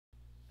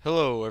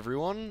Hello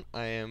everyone,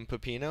 I am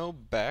Peppino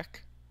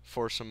back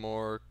for some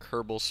more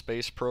Kerbal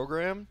Space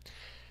Program.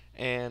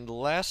 And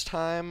last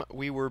time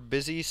we were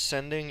busy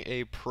sending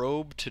a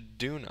probe to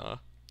Duna,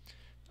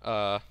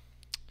 uh,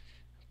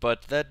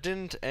 but that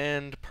didn't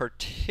end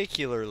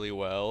particularly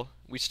well.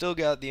 We still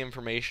got the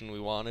information we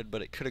wanted,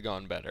 but it could have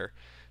gone better.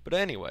 But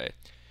anyway,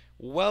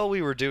 while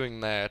we were doing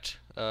that,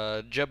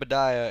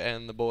 Jebediah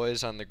and the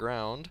boys on the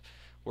ground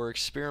were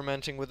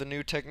experimenting with a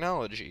new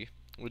technology,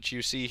 which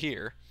you see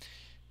here.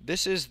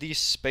 This is the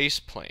space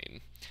plane,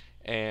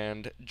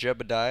 and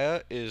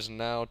Jebediah is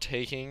now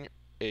taking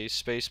a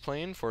space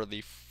plane for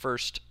the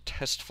first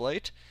test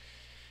flight,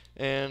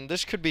 and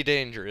this could be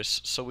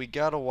dangerous, so we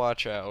gotta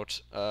watch out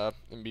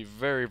and be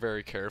very,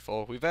 very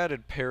careful. We've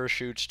added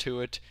parachutes to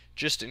it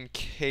just in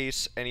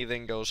case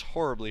anything goes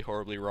horribly,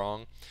 horribly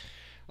wrong.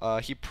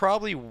 He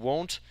probably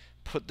won't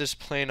put this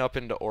plane up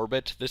into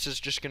orbit. This is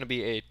just going to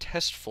be a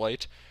test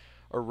flight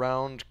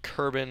around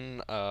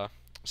Kerbin,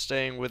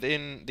 staying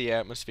within the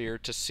atmosphere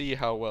to see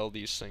how well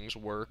these things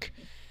work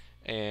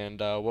and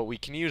what we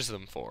can use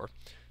them for.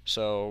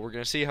 So we're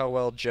going to see how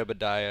well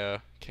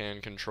Jebediah can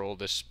control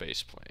this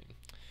space plane.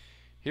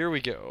 Here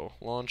we go,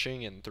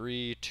 launching in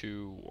 3,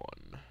 2,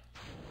 1.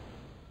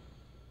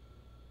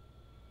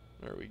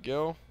 There we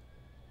go.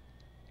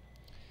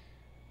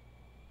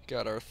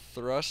 Got our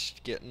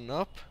thrust getting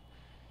up.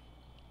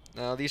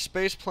 Now these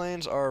space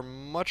planes are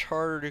much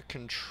harder to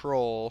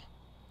control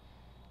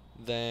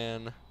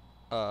than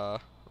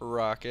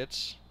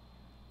rockets.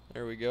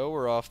 There we go,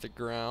 we're off the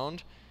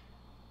ground.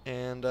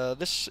 And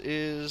this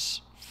is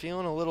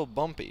feeling a little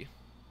bumpy.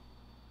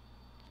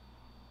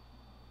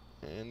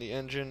 And the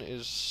engine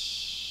is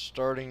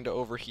starting to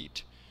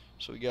overheat.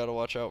 So we gotta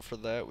watch out for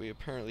that. We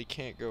apparently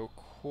can't go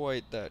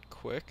quite that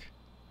quick.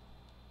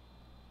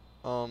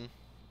 Alright,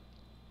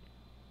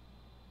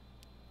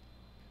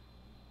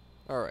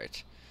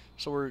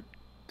 so we're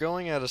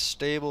going at a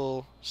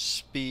stable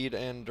speed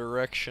and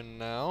direction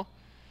now.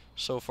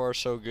 So far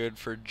so good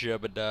for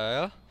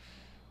Jebediah,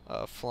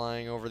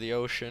 flying over the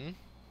ocean.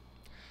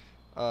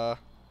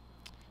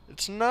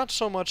 It's not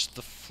so much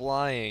the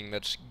flying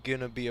that's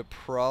gonna be a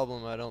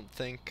problem, I don't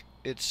think.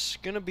 It's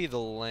gonna be the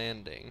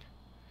landing.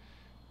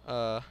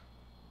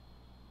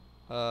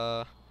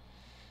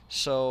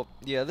 So,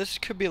 yeah, this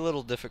could be a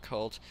little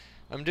difficult.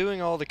 I'm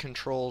doing all the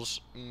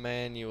controls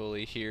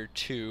manually here,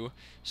 too,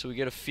 so we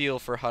get a feel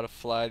for how to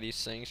fly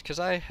these things, because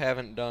I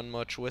haven't done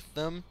much with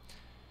them,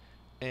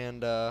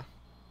 and,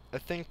 I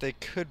think they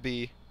could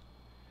be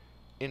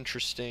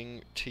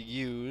interesting to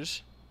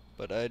use,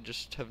 but I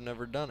just have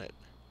never done it.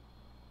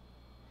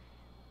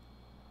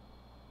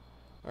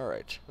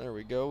 Alright, there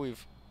we go,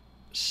 we've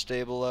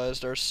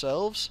stabilized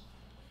ourselves.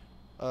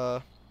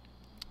 The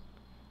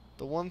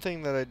one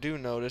thing that I do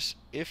notice,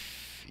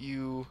 if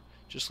you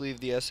just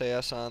leave the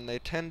SAS on, they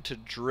tend to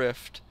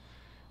drift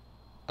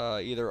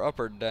either up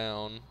or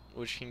down,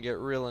 which can get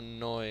real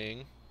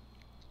annoying.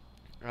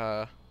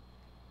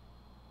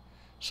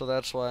 So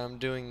that's why I'm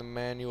doing the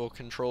manual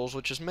controls,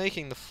 which is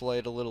making the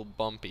flight a little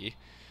bumpy.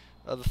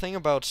 The thing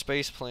about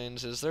space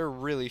planes is they're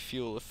really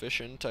fuel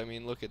efficient. I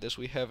mean, look at this,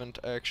 we haven't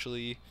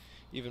actually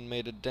even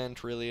made a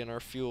dent really in our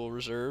fuel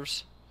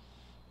reserves.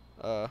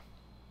 I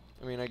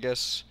mean, I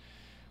guess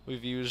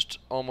we've used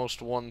almost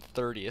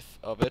 1/30th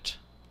of it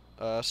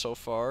so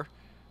far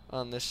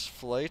on this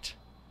flight,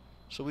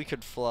 so we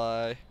could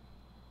fly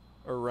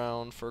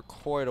around for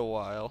quite a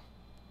while,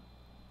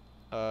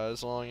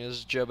 as long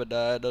as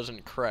Jebediah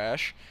doesn't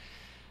crash,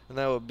 and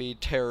that would be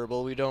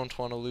terrible. We don't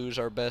want to lose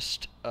our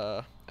best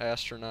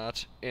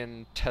astronaut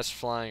in test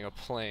flying a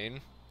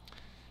plane,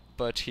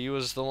 but he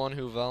was the one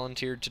who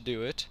volunteered to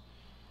do it,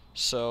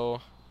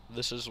 so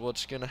this is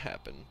what's gonna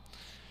happen.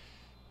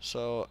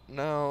 So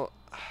now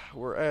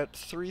we're at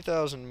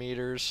 3,000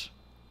 meters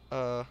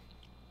of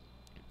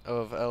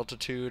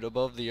altitude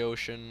above the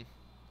ocean.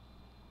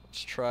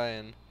 Let's try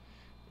and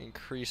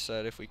increase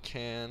that if we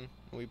can.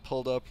 We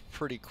pulled up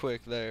pretty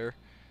quick there,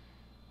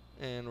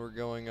 and we're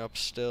going up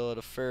still at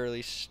a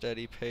fairly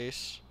steady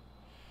pace.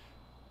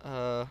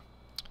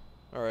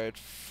 Alright,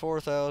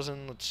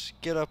 4,000. Let's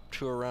get up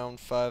to around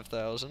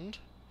 5,000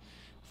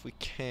 if we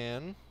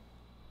can.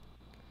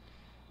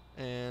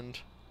 And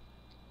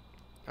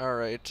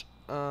alright,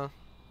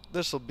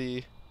 this'll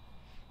be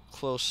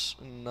close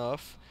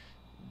enough.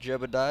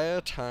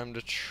 Jebediah, time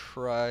to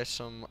try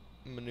some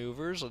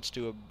maneuvers. Let's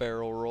do a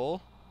barrel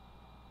roll.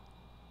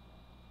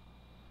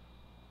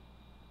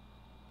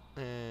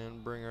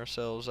 And bring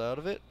ourselves out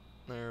of it.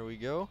 There we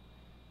go.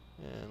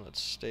 And let's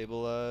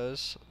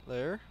stabilize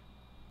there.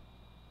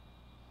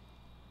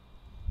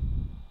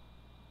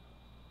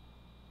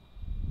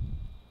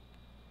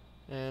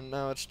 And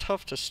now it's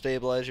tough to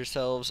stabilize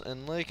yourselves,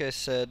 and like I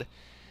said,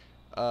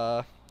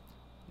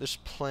 this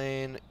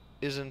plane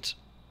isn't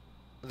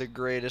the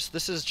greatest.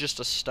 This is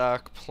just a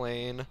stock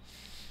plane.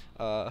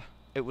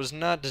 It was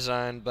not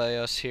designed by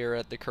us here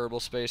at the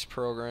Kerbal Space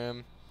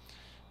Program.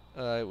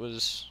 It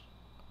was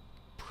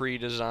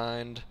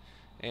pre-designed,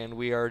 and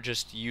we are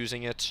just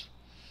using it.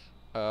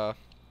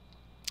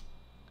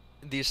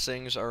 these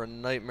things are a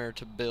nightmare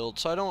to build,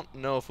 so I don't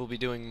know if we'll be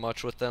doing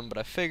much with them, but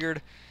I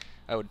figured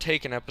I would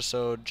take an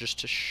episode just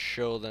to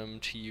show them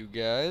to you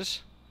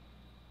guys.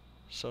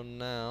 So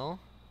now,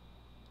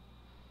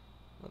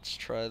 let's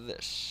try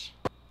this.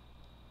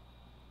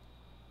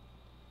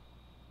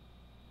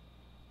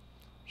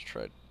 Let's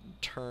try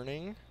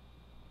turning.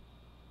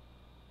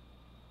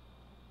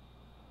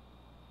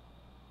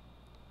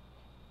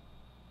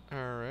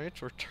 Alright,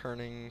 we're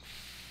turning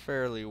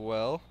fairly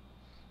well.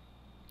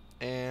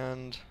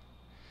 And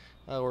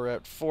we're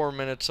at 4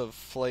 minutes of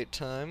flight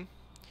time.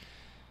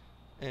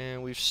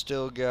 And we've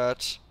still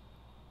got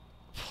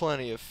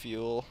plenty of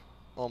fuel,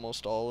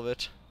 almost all of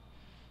it.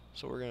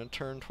 So we're going to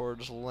turn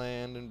towards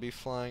land and be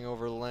flying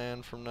over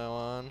land from now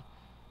on.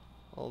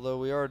 Although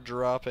we are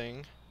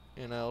dropping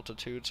in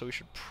altitude, so we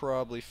should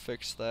probably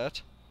fix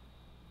that.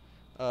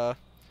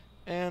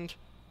 And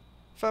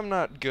if I'm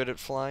not good at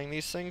flying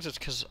these things, it's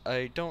because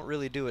I don't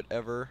really do it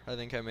ever. I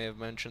think I may have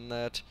mentioned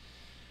that.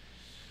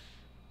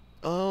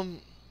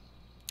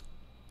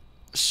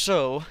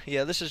 So,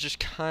 yeah, this is just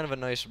kind of a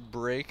nice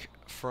break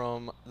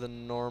from the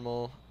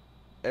normal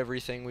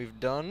everything we've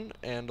done,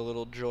 and a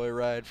little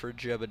joyride for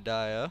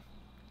Jebediah.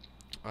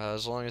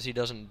 As long as he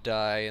doesn't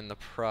die in the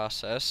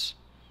process,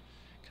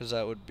 because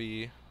that would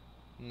be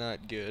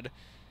not good.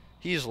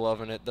 He's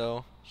loving it,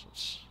 though, so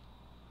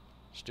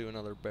let's do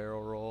another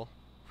barrel roll.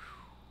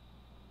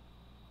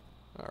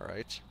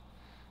 Alright.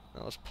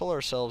 Now let's pull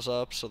ourselves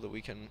up so that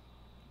we can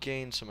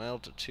gain some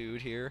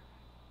altitude here,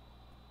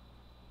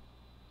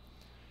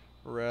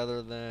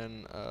 rather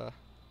than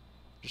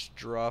just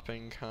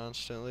dropping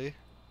constantly.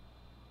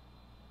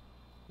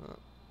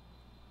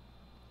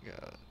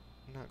 Got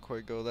not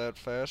quite go that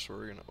fast,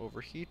 we're gonna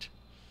overheat.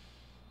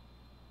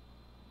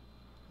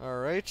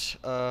 Alright,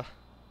 let's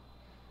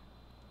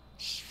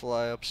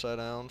fly upside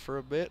down for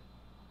a bit.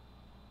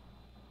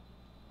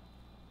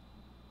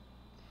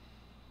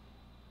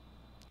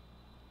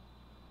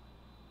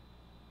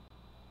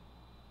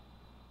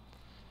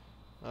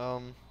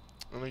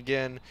 And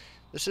again,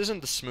 this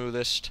isn't the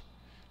smoothest,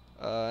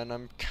 and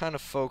I'm kind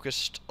of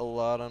focused a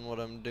lot on what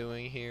I'm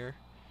doing here,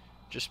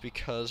 just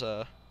because,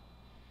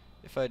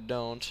 if I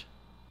don't,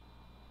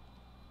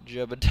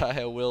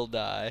 Jebediah will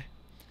die.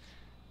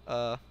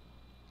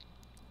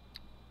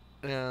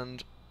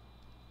 And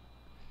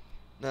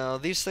now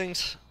these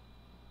things,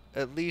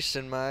 at least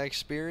in my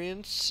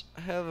experience,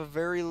 have a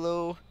very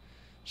low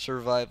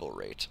survival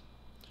rate.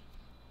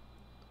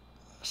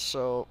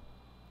 So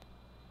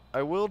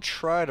I will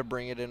try to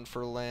bring it in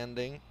for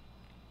landing,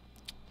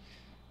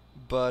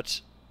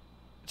 but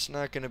it's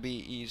not going to be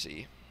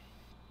easy.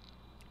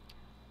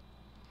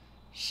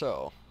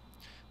 So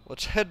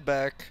let's head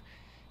back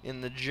in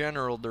the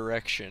general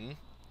direction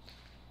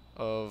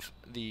of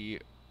the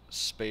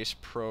space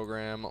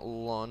program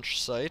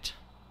launch site.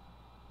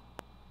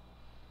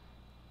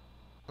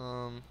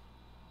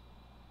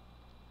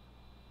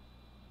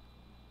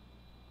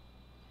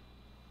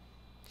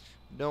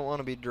 Don't want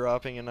to be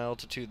dropping in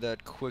altitude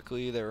that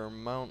quickly. There are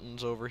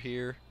mountains over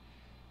here,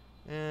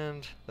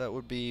 and that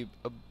would be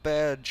a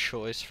bad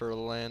choice for a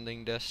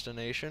landing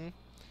destination.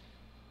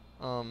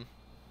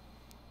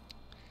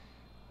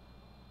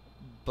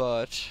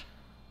 But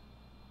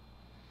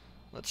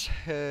let's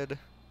head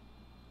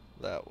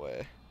that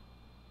way.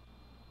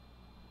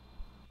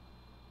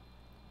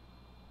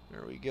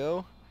 There we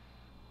go.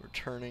 We're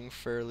turning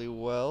fairly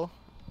well.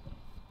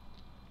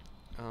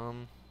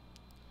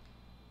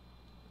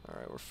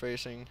 Alright, we're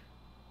facing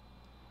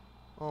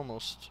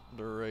almost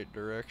the right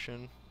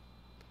direction.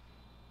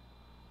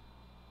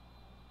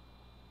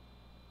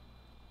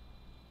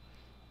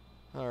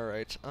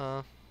 Alright,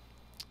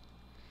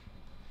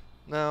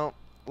 now,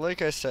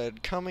 like I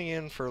said, coming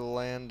in for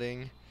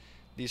landing,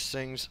 these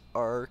things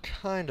are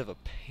kind of a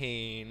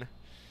pain.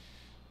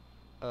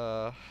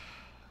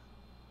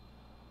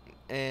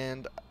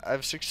 And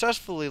I've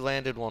successfully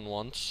landed one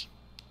once,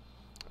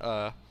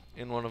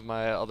 in one of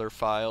my other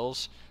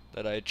files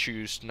that I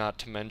choose not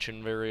to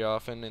mention very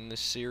often in this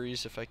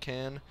series if I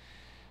can,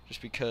 just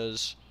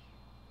because,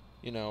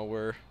 you know,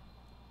 we're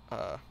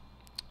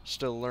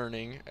still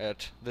learning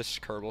at this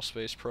Kerbal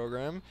space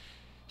program.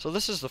 So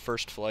this is the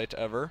first flight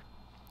ever.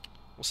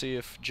 We'll see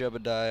if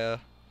Jebediah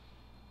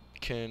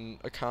can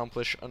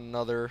accomplish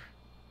another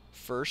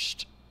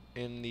first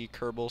in the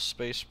Kerbal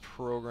space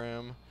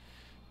program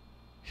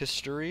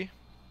history.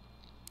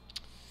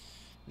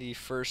 The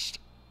first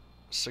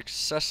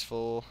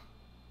successful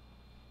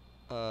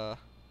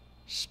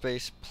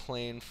space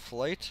plane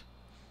flight.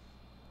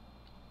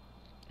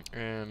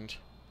 And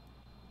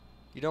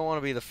you don't want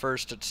to be the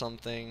first at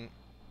something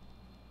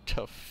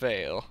to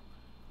fail.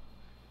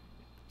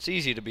 It's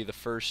easy to be the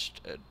first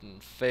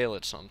and fail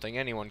at something.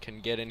 Anyone can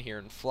get in here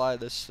and fly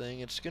this thing.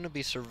 It's going to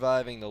be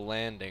surviving the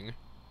landing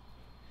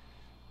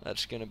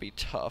that's going to be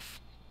tough.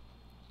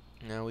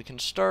 Now we can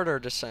start our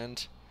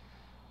descent.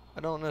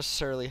 I don't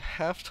necessarily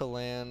have to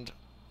land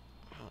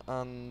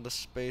on the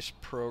space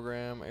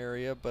program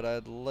area, but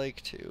I'd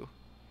like to.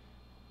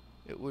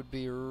 It would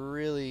be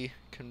really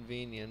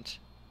convenient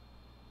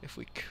if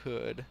we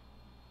could.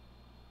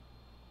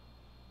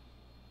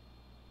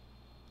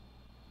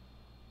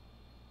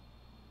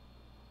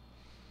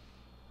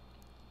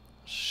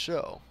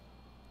 So,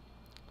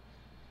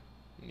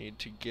 need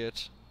to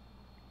get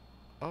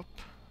up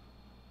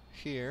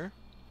here,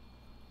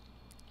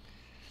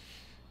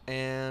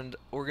 and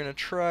we're gonna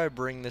try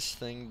bring this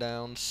thing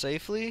down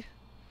safely,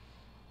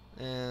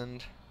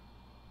 and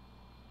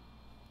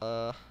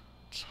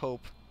let's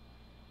hope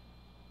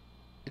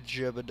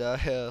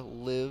Jebediah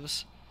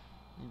lives.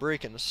 I'm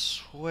breaking a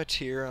sweat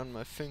here on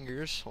my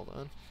fingers. Hold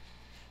on.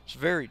 It's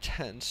very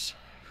tense.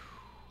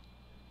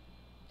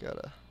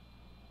 Gotta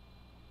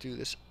do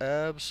this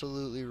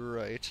absolutely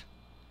right,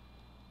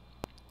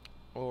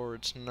 or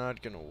it's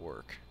not gonna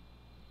work.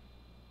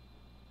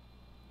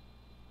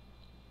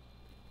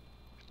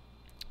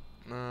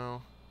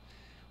 Now,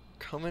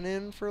 coming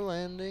in for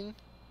landing.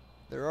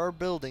 There are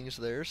buildings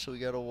there, so we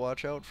gotta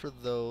watch out for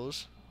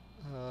those.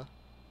 So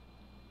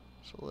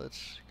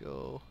let's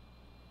go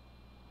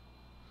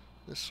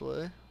this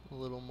way a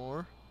little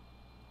more.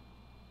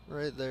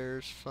 Right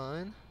there's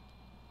fine.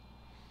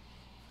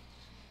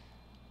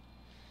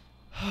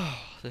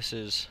 This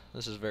is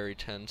very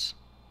tense.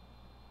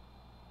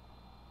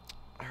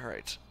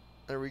 Alright,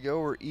 there we go,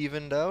 we're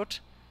evened out,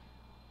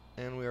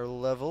 and we are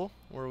level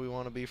where we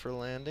want to be for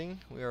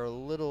landing. We are a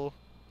little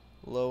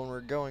low, and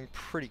we're going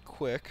pretty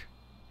quick.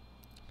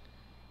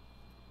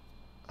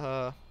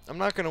 I'm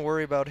not going to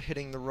worry about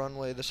hitting the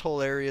runway. This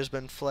whole area has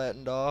been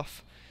flattened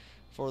off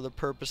for the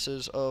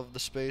purposes of the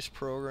space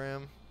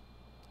program.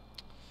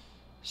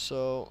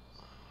 So,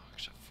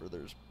 except for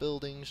there's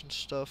buildings and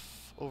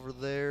stuff over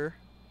there.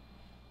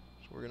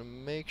 So we're going to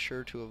make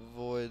sure to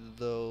avoid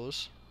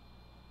those.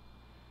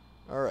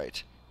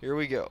 Alright, here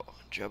we go.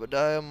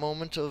 Jebediah,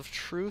 moment of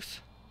truth.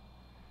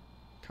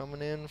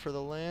 Coming in for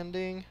the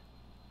landing.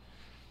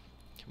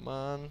 Come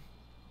on.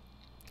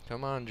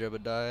 Come on,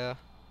 Jebediah.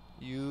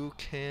 You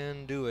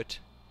can do it.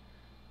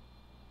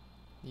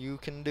 You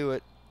can do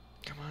it.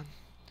 Come on.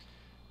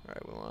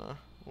 Alright, we want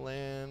to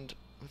land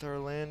with our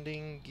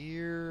landing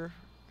gear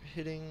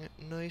hitting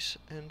nice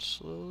and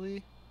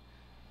slowly.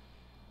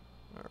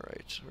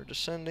 Alright, we're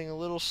descending a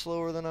little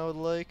slower than I would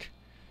like.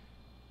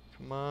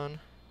 Come on.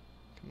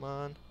 Come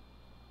on.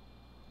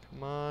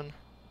 Come on.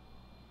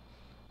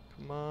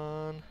 Come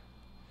on.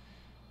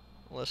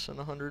 Less than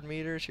 100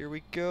 meters. Here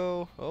we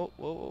go. Oh,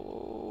 whoa, whoa,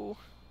 whoa.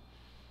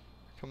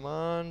 Come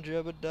on,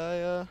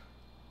 Jebediah.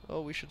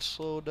 Oh, we should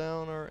slow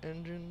down our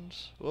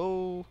engines.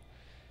 Whoa.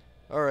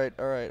 Alright,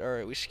 alright,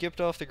 alright. We skipped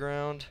off the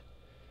ground.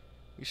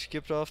 We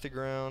skipped off the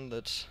ground.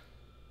 That's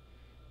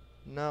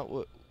not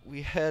what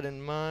we had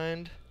in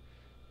mind.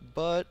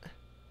 But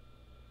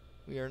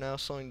we are now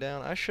slowing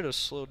down. I should have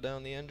slowed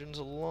down the engines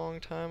a long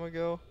time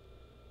ago.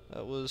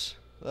 That was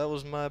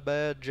my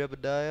bad,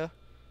 Jebediah.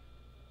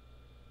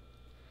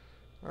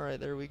 Alright,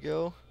 there we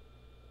go.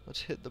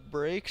 Let's hit the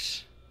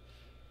brakes.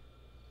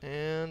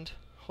 And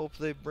hope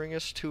they bring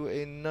us to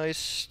a nice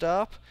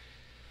stop.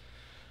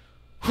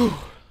 Whew.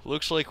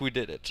 Looks like we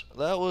did it.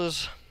 That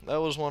was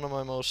one of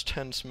my most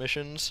tense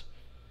missions,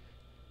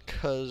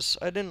 'cause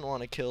I didn't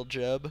want to kill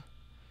Jeb.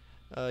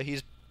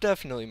 He's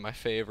definitely my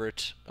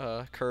favorite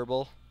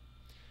Kerbal.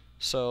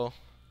 So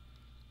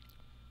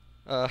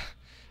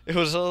it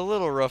was a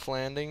little rough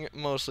landing,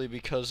 mostly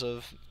because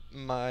of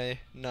my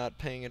not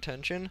paying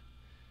attention.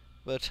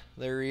 But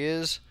there he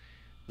is,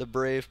 the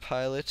brave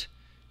pilot.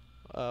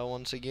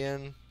 Once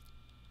again,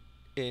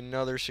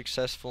 another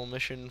successful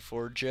mission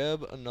for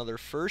Jeb, another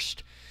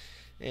first,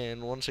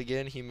 and once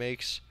again he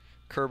makes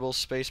Kerbal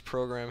Space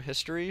Program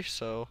history,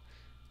 so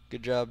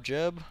good job,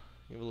 Jeb.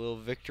 You have a little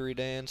victory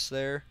dance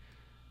there,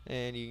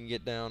 and you can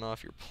get down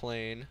off your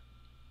plane.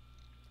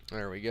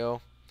 There we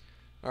go.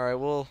 Alright,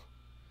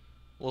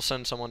 we'll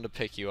send someone to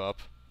pick you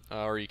up,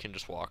 or you can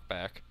just walk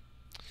back.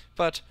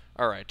 But,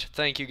 alright,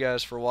 thank you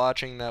guys for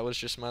watching. That was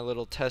just my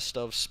little test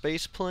of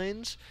space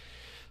planes.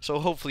 So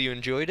hopefully you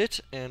enjoyed it,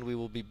 and we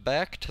will be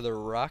back to the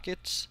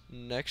rockets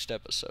next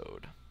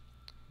episode.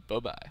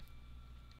 Bye-bye.